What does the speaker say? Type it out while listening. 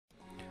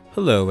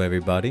Hello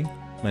everybody,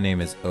 my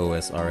name is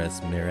OSRS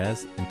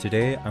Mirez, and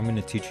today I'm going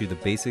to teach you the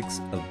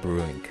basics of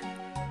brewing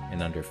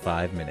in under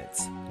 5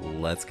 minutes.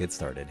 Let's get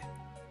started.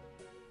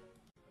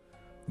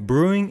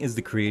 Brewing is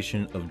the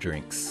creation of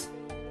drinks.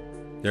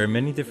 There are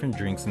many different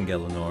drinks in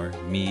Galenor,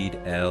 mead,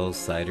 ales,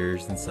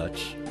 ciders, and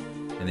such,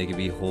 and they can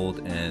be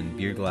held in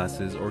beer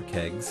glasses or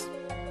kegs,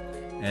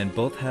 and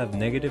both have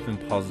negative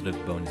and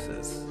positive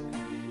bonuses.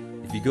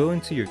 If you go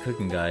into your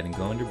cooking guide and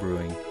go under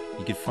brewing,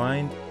 you can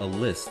find a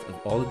list of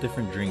all the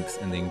different drinks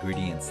and the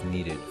ingredients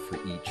needed for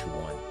each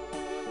one.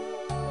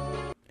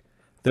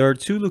 There are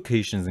 2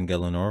 locations in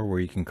Galenor where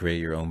you can create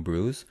your own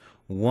brews.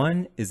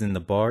 One is in the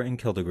bar in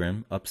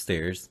Kildagram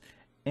upstairs,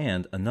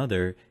 and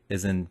another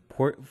is in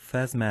Port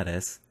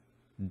Phasmatis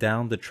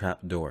down the trap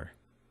door.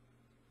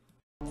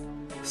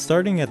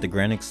 Starting at the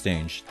Grand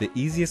Exchange, the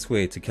easiest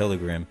way to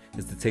Kildagram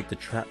is to take the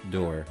trap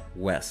door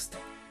west.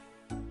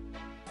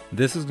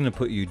 This is going to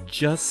put you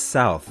just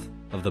south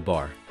of the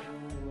bar.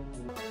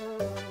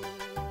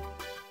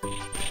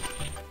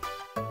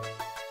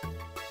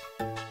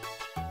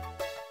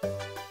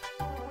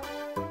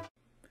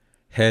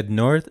 Head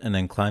north and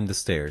then climb the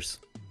stairs.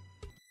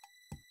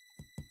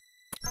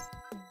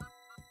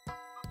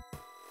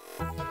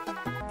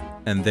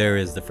 And there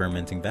is the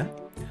fermenting vat.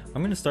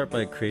 I'm going to start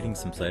by creating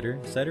some cider.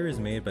 Cider is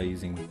made by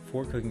using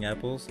 4 cooking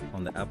apples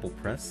on the apple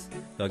press.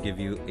 That'll give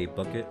you a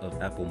bucket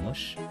of apple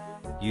mush.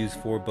 Use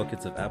 4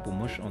 buckets of apple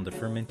mush on the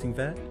fermenting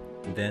vat,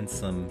 then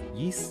some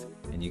yeast,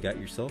 and you got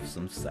yourself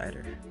some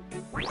cider.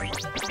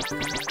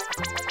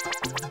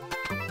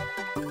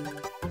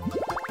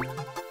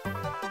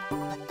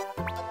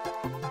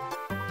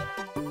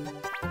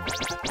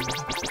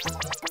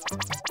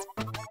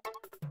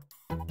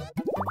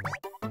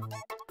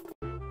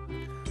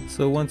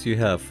 So once you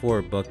have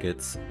 4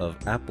 buckets of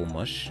apple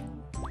mush,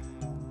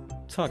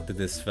 talk to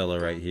this fella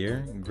right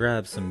here,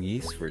 grab some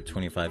yeast for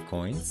 25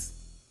 coins,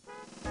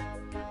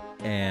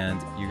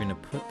 and you're going to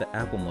put the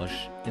apple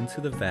mush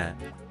into the vat,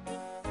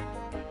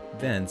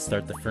 then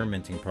start the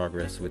fermenting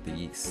progress with the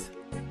yeast.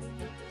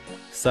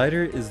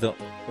 Cider is the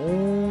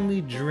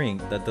only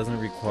drink that doesn't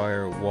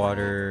require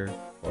water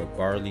or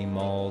barley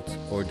malt,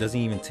 or doesn't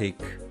even take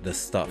the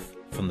stuff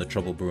from the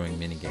Trouble Brewing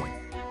minigame.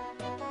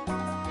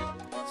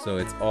 So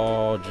it's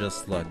all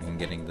just luck in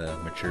getting the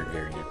matured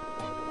variant.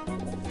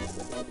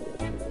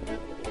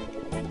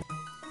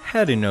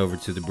 Heading over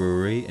to the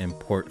brewery in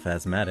Port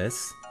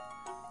Phasmatis,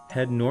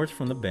 head north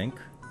from the bank,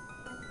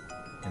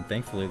 and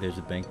thankfully there's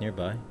a bank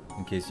nearby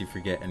in case you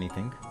forget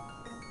anything.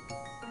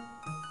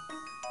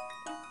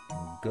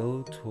 And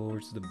go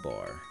towards the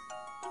bar.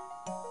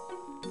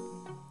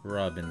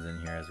 Robin's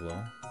in here as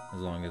well, as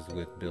long as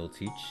with Bill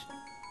Teach,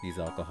 these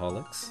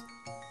alcoholics.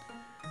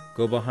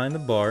 Go behind the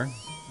bar,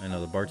 I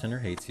know the bartender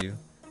hates you,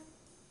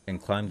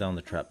 and climb down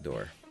the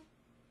trapdoor.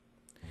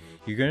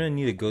 You're going to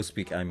need a Ghost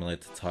Speak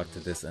amulet to talk to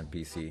this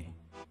NPC.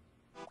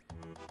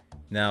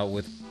 Now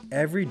with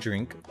every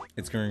drink,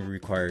 it's going to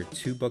require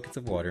 2 buckets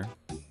of water,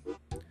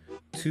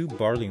 2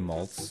 barley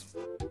malts,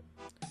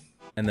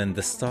 and then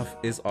the stuff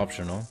is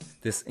optional.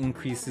 This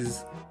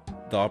increases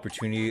the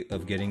opportunity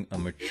of getting a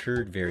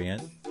matured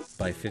variant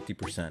by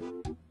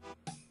 50%.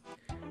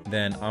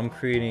 Then I'm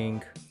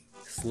creating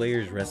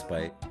Slayer's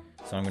Respite,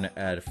 so I'm going to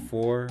add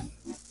 4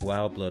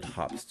 Wild Blood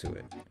hops to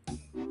it.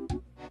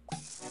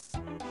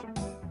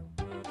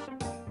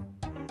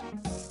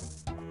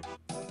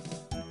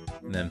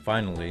 And then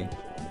finally,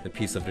 the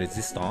piece of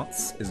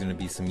resistance is going to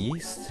be some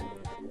yeast.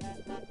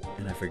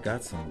 And I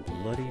forgot some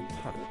bloody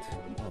pot.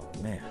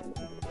 Oh man.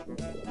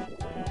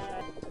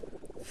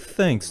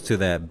 Thanks to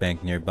that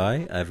bank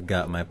nearby, I've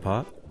got my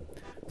pot.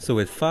 So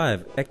with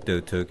 5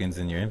 ecto tokens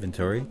in your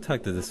inventory,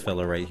 talk to this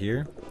fella right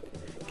here.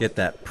 Get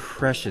that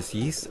precious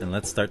yeast and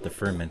let's start the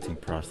fermenting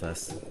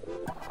process.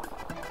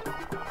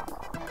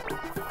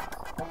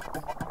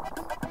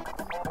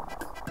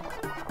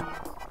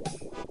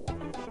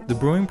 The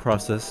brewing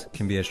process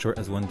can be as short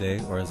as 1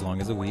 day or as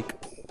long as a week.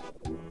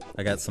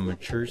 I got some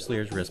mature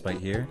Slayer's Respite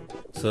here.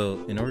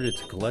 So in order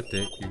to collect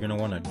it, you're going to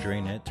want to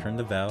drain it, turn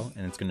the valve,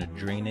 and it's going to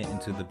drain it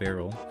into the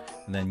barrel.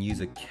 And then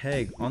use a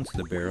keg onto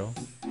the barrel.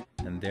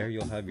 And there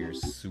you'll have your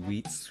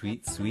sweet,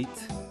 sweet, sweet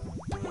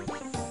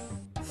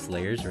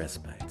Slayer's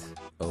Respite.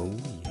 Oh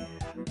yeah.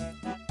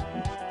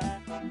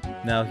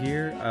 Now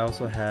here I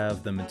also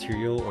have the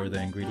material or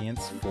the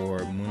ingredients for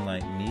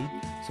Moonlight Mead.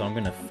 So I'm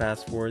going to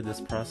fast forward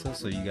this process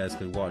so you guys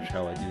could watch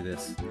how I do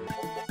this.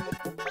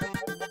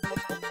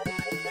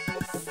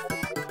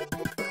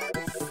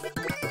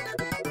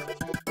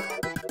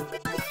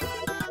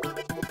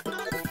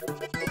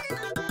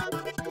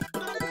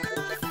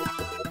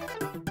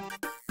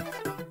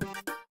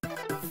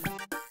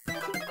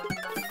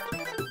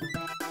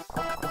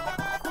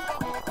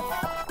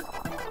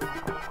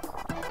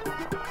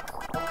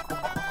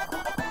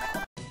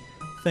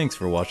 Thanks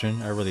for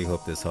watching, I really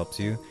hope this helps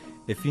you.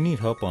 If you need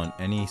help on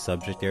any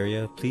subject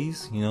area,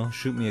 please,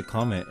 shoot me a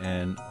comment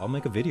and I'll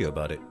make a video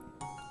about it.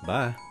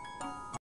 Bye!